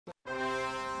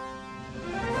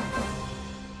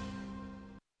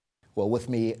Well, with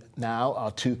me now are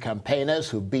two campaigners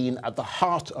who've been at the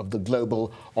heart of the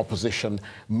global opposition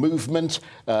movement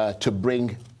to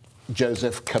bring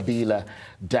Joseph Kabila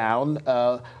down.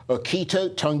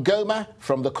 Okito Tongomo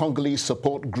from the Congolese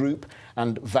support group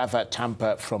and Vava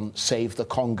Tampa from Save the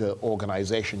Congo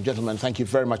organization. Gentlemen, thank you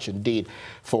very much indeed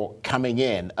for coming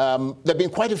in. There have been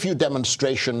quite a few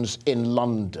demonstrations in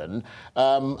London.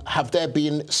 Have there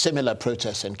been similar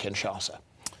protests in Kinshasa?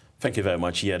 Thank you very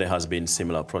much. Yeah, there has been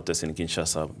similar protests in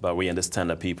Kinshasa, but we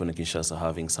understand that people in Kinshasa are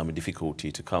having some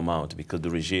difficulty to come out because the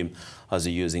regime has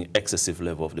using excessive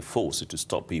level of the force to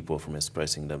stop people from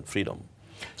expressing their freedom.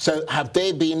 So have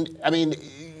they been, I mean,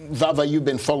 Vava, you've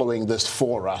been following this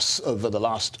for us over the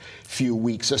last few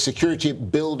weeks. A security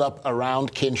build-up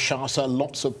around Kinshasa,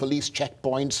 lots of police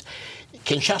checkpoints.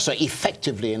 Kinshasa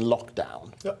effectively in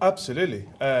lockdown. Yeah, absolutely.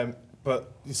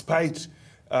 But despite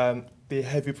the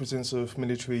heavy presence of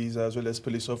militaries as well as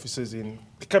police officers in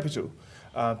the capital,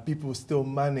 people still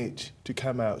managed to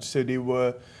come out. So there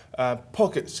were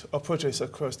pockets of protests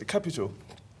across the capital.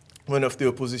 One of the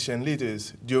opposition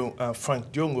leaders,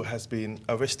 Frank Diongo, has been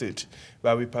arrested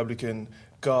by Republican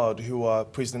Guard, who are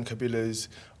President Kabila's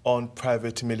on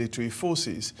private military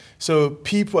forces. So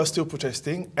people are still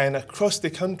protesting, and across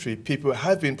the country, people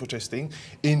have been protesting.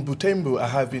 In Butembo, I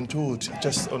have been told,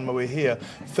 just on my way here,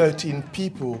 13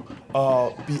 people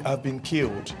have been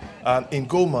killed. In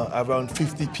Goma, around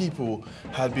 50 people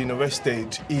have been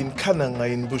arrested. In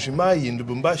Kananga, in Bujimayi, in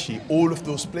Lubumbashi, all of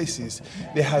those places,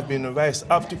 they have been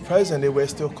arrested. Up to present, they were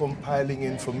still compiling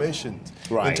information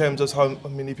in terms of how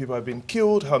many people have been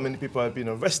killed, how many people have been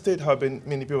arrested, how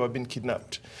many people have been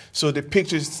kidnapped. So the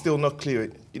picture is still not clear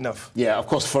enough. Yeah, of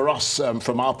course, for us,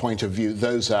 from our point of view,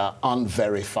 those are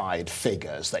unverified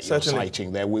figures that you're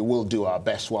citing there. We will do our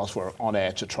best whilst we're on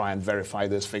air to try and verify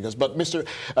those figures. But Mr.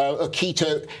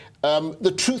 Okito,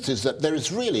 the truth is that there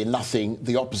is really nothing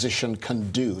the opposition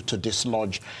can do to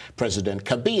dislodge President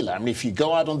Kabila. I mean, if you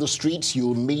go out on the streets,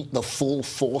 you'll meet the full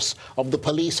force of the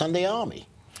police and the army.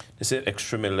 It's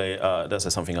extremely,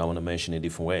 that's something I want to mention in a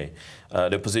different way.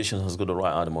 The opposition has got the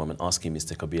right at the moment asking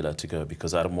Mr. Kabila to go,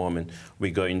 because at the moment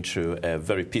we're going through a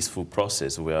very peaceful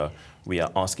process where we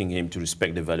are asking him to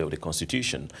respect the value of the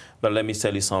Constitution. But let me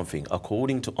tell you something.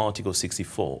 According to Article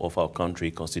 64 of our country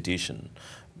Constitution,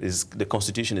 the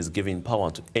Constitution is giving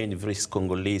power to every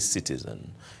Congolese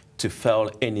citizen to fell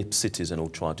any citizen who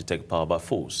try to take power by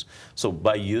force. So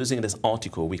by using this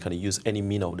article, we can use any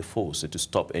means of the force to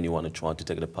stop anyone who try to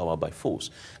take the power by force.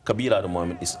 Kabila at the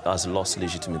moment has lost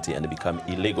legitimacy and become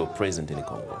illegal president in the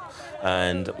Congo.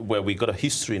 And where we got a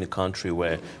history in the country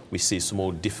where we see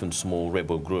different small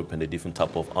rebel group and a different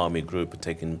type of army group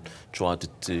try to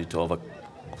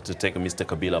take Mr.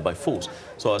 Kabila by force.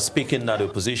 So speaking that the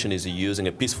opposition is using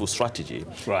a peaceful strategy,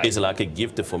 it's like a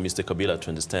gift for Mr. Kabila to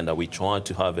understand that we try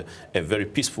to have a very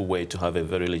peaceful way to have a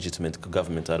very legitimate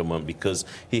government at the moment, because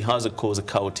he has caused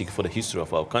chaotic for the history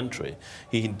of our country.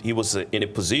 He was in a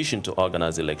position to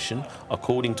organize election.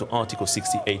 According to Article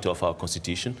 68 of our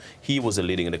Constitution, he was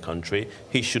leading the country.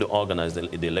 He should organize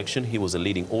the election. He was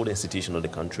leading all the institutions of the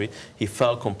country. He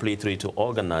failed completely to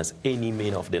organize any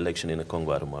mean of the election in the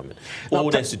Congo at the moment. All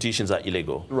the institutions are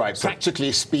illegal. Right. So,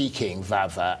 practically speaking,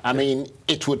 Vava, I mean,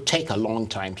 it would take a long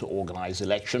time to organize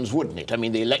elections, wouldn't it? I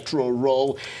mean, the electoral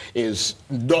roll is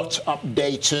not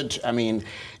updated. I mean,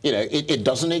 you know, it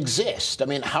doesn't exist. I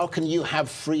mean, how can you have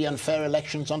free and fair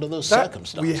elections under those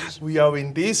circumstances? We are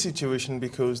in this situation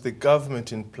because the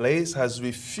government in place has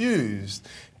refused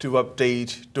to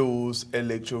update those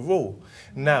electoral roll.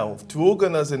 Now, to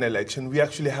organize an election, we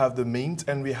actually have the means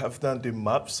and we have done the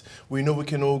maps. We know we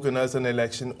can organize an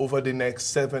election over the next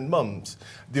 7 months.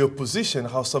 The opposition,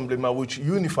 Assemblement, which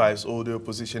unifies all the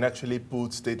opposition, actually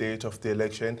puts the date of the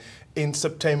election in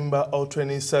September of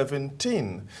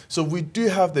 2017. So we do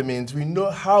have the means. We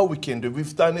know how we can do it.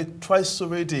 We've done it twice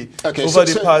already over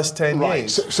the past 10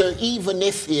 years. So even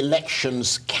if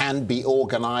elections can be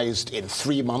organized in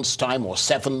 3 months' time or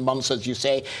 7 months, as you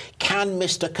say, can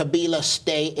Mr. Kabila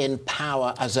stay in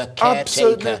power as a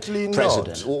caretaker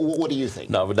president? What do you think?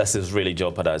 No, but that is really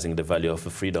jeopardizing the value of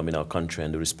freedom in our country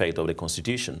and the respect of the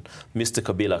Constitution. Mr.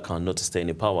 Kabila cannot stay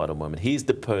in power at the moment. He's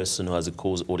the person who has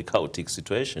caused all the chaotic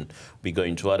situation we're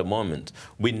going through at the moment.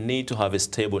 We need to have a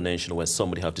stable nation where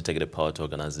somebody have to take the power to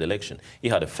organize the election. He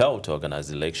had failed to organize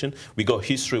the election. We got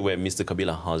history where Mr.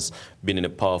 Kabila has been in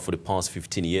power for the past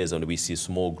 15 years, and we see a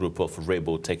small group of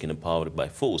rebels taking the power by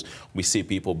force. We see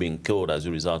people being killed as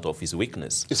a result of his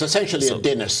weakness. It's essentially a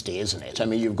dynasty, isn't it? I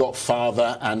mean, you've got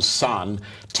father and son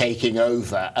taking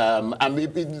over. And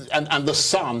and the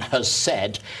Sun has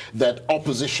said that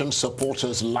opposition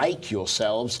supporters like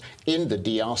yourselves in the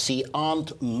DRC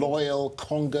aren't loyal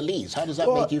Congolese. How does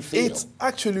that make you feel? It's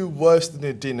actually worse than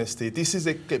a dynasty. This is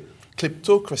a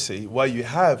kleptocracy, where you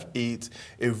have a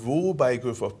rule by a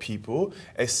group of people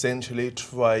essentially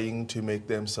trying to make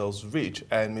themselves rich.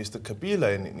 And Mr.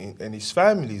 Kabila and his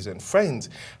families and friends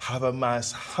have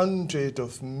amassed hundreds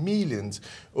of millions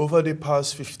over the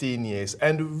past 15 years.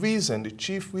 And the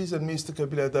chief reason Mr.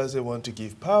 Kabila doesn't want to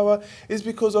give power is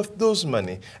because of those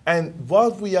money. And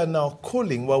what we are now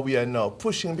pushing,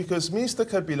 because Mr.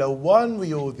 Kabila, one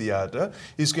way or the other,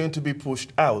 is going to be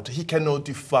pushed out. He cannot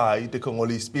defy the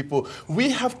Congolese people. We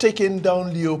have taken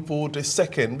down Leopold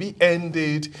II. We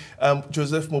ended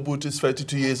Joseph Mobutu's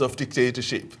 32 years of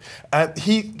dictatorship.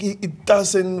 He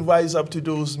doesn't rise up to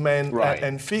those men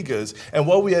and figures. And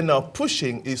what we are now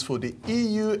pushing is for the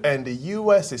EU and the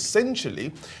US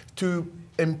essentially to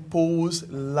impose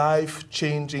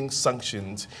life-changing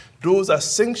sanctions. Those are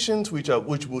sanctions which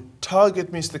will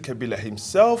target Mr. Kabila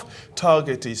himself,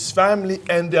 target his family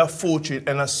and their fortune.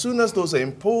 And as soon as those are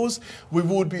imposed, we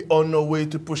would be on our way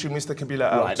to pushing Mr.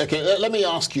 Kabila out. Right, okay, let me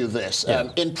ask you this.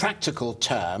 In practical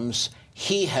terms,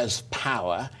 he has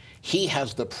power. He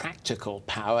has the practical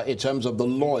power in terms of the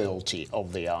loyalty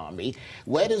of the army.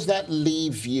 Where does that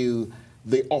leave you,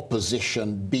 the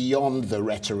opposition, beyond the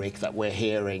rhetoric that we're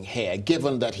hearing here,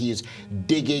 given that he's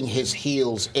digging his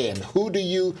heels in? Who do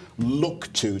you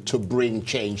look to bring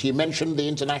change? He mentioned the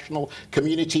international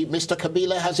community. Mr.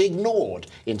 Kabila has ignored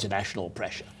international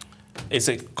pressure. It's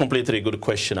a completely good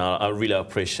question. I really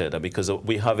appreciate that, because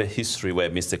we have a history where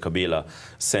Mr. Kabila,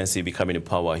 since he became in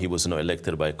power, he was not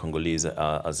elected by Congolese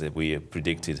as we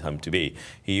predicted him to be.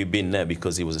 He been there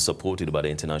because he was supported by the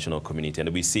international community. And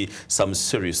we see some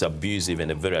serious abusive and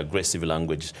a very aggressive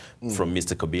language from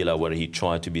Mr. Kabila, where he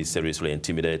tried to be seriously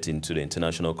intimidating to the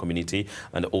international community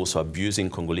and also abusing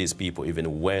Congolese people,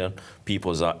 even where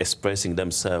people are expressing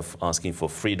themselves, asking for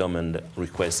freedom and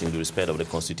requesting the respect of the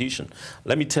Constitution.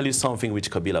 Let me tell you something which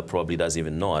Kabila probably doesn't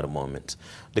even know at the moment.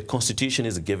 The Constitution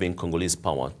is giving Congolese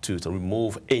power to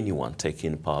remove anyone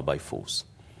taking power by force.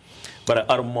 But at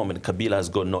the moment, Kabila has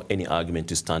got no any argument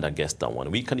to stand against that one.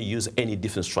 We can use any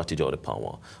different strategy of the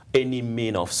power, any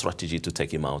mean of strategy to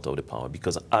take him out of the power,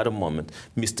 because at the moment,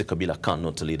 Mr. Kabila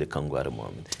cannot lead the Congo at the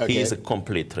moment. Okay. He is a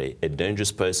completely a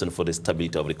dangerous person for the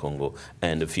stability of the Congo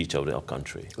and the future of our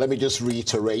country. Let me just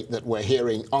reiterate that we're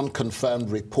hearing unconfirmed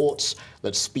reports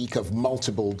that speak of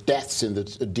multiple deaths in the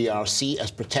DRC as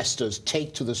protesters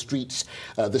take to the streets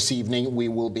this evening. We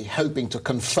will be hoping to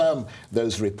confirm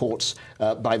those reports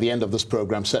by the end of this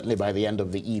program, certainly by the end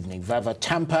of the evening. Vava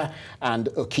Tampa and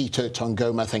Okito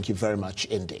Tongomo, thank you very much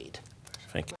indeed.